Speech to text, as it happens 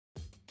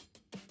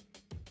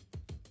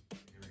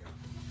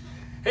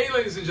Hey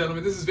ladies and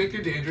gentlemen, this is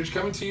Victor Dandridge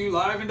coming to you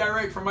live and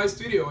direct from my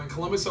studio in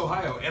Columbus,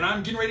 Ohio, and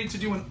I'm getting ready to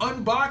do an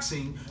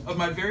unboxing of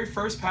my very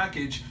first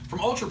package from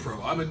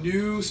UltraPRO. I'm a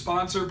new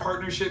sponsor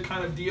partnership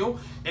kind of deal,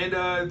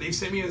 and they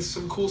sent me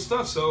some cool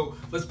stuff, so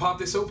let's pop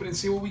this open and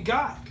see what we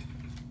got.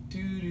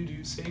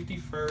 Safety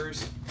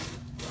first.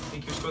 I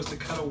think you're supposed to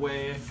cut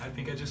away. I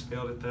think I just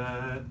failed at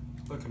that.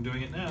 Look, I'm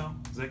doing it now.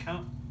 Does that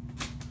count?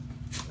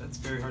 That's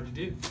very hard to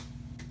do.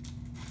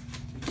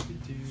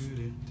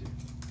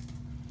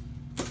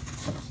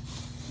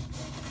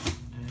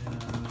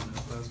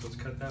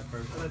 Cut that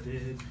part, but I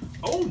did.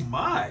 Oh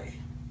my!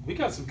 We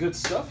got some good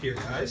stuff here,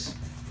 guys.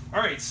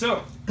 Alright,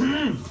 so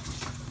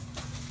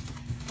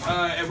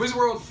at Wizard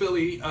World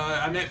Philly,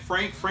 I met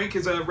Frank. Frank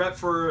is a rep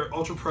for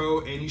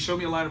UltraPRO, and he showed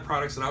me a line of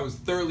products that I was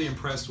thoroughly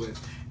impressed with.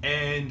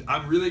 And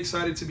I'm really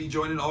excited to be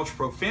joining the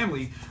UltraPRO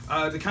family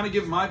to kind of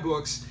give my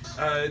books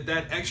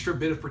that extra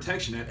bit of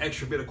protection, that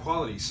extra bit of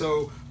quality.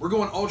 So we're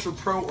going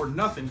UltraPRO or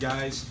nothing,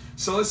 guys.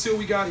 So let's see what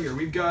we got here.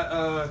 We've got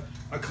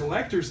a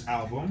collector's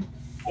album.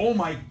 Oh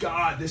my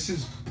God, this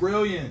is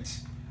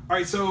brilliant. All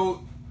right,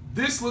 so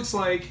this looks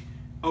like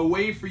a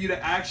way for you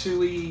to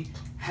actually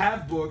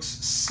have books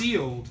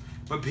sealed,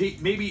 but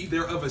maybe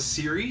they're of a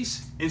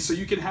series, and so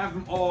you can have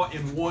them all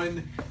in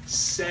one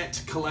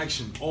set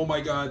collection. Oh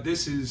my God,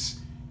 this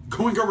is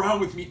going around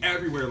with me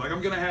everywhere. Like,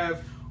 I'm gonna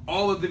have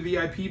all of the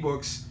VIP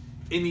books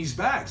in these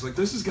bags. Like,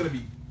 this is gonna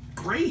be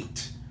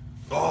great.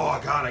 Oh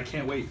God, I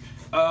can't wait.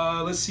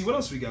 Let's see, what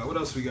else we got? What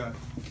else we got?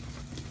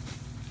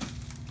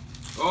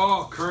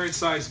 Oh, current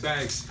size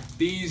bags.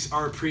 These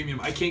are premium.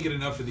 I can't get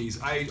enough of these.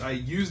 I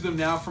use them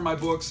now for my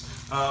books.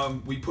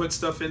 We put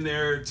stuff in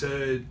there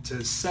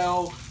to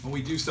sell when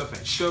we do stuff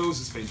at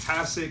shows. It's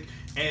fantastic.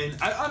 And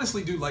I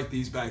honestly do like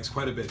these bags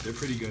quite a bit. They're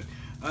pretty good.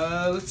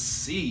 Let's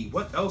see.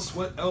 What else?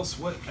 What else?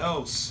 What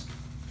else?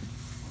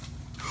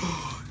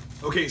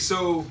 Okay,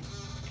 so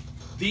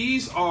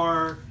these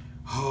are...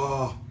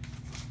 Oh,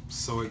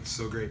 so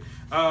great.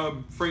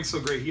 Frank's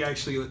so great. He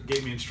actually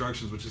gave me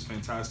instructions, which is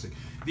fantastic.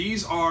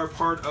 These are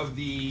part of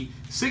the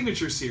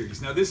signature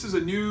series. Now, this is a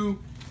new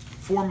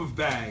form of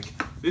bag.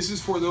 This is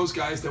for those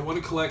guys that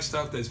want to collect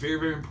stuff that's very,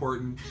 very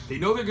important. They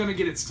know they're going to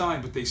get it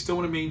signed, but they still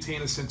want to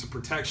maintain a sense of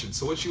protection.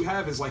 So what you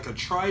have is like a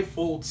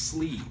tri-fold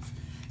sleeve.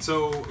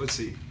 So let's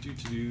see.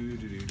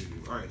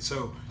 All right,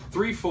 so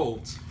 3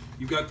 folds.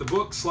 You've got the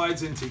book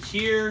slides into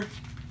here,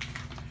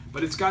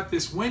 but it's got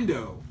this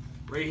window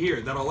right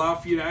here that'll allow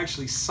for you to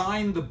actually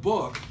sign the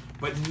book,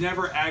 but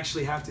never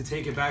actually have to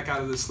take it back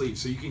out of the sleeve.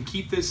 So you can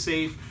keep this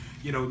safe,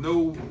 you know,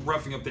 no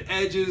roughing up the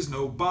edges,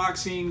 no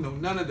boxing, no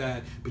none of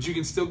that, but you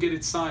can still get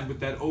it signed with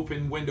that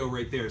open window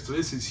right there. So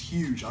this is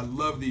huge. I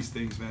love these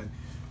things, man.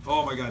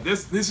 Oh my God,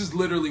 this is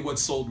literally what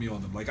sold me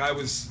on them. Like, I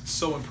was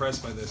so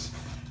impressed by this.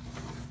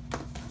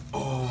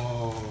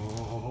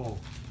 Oh,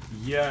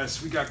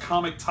 yes, we got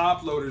comic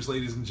top loaders,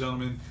 ladies and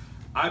gentlemen.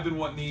 I've been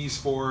wanting these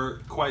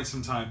for quite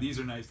some time. These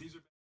are nice. These are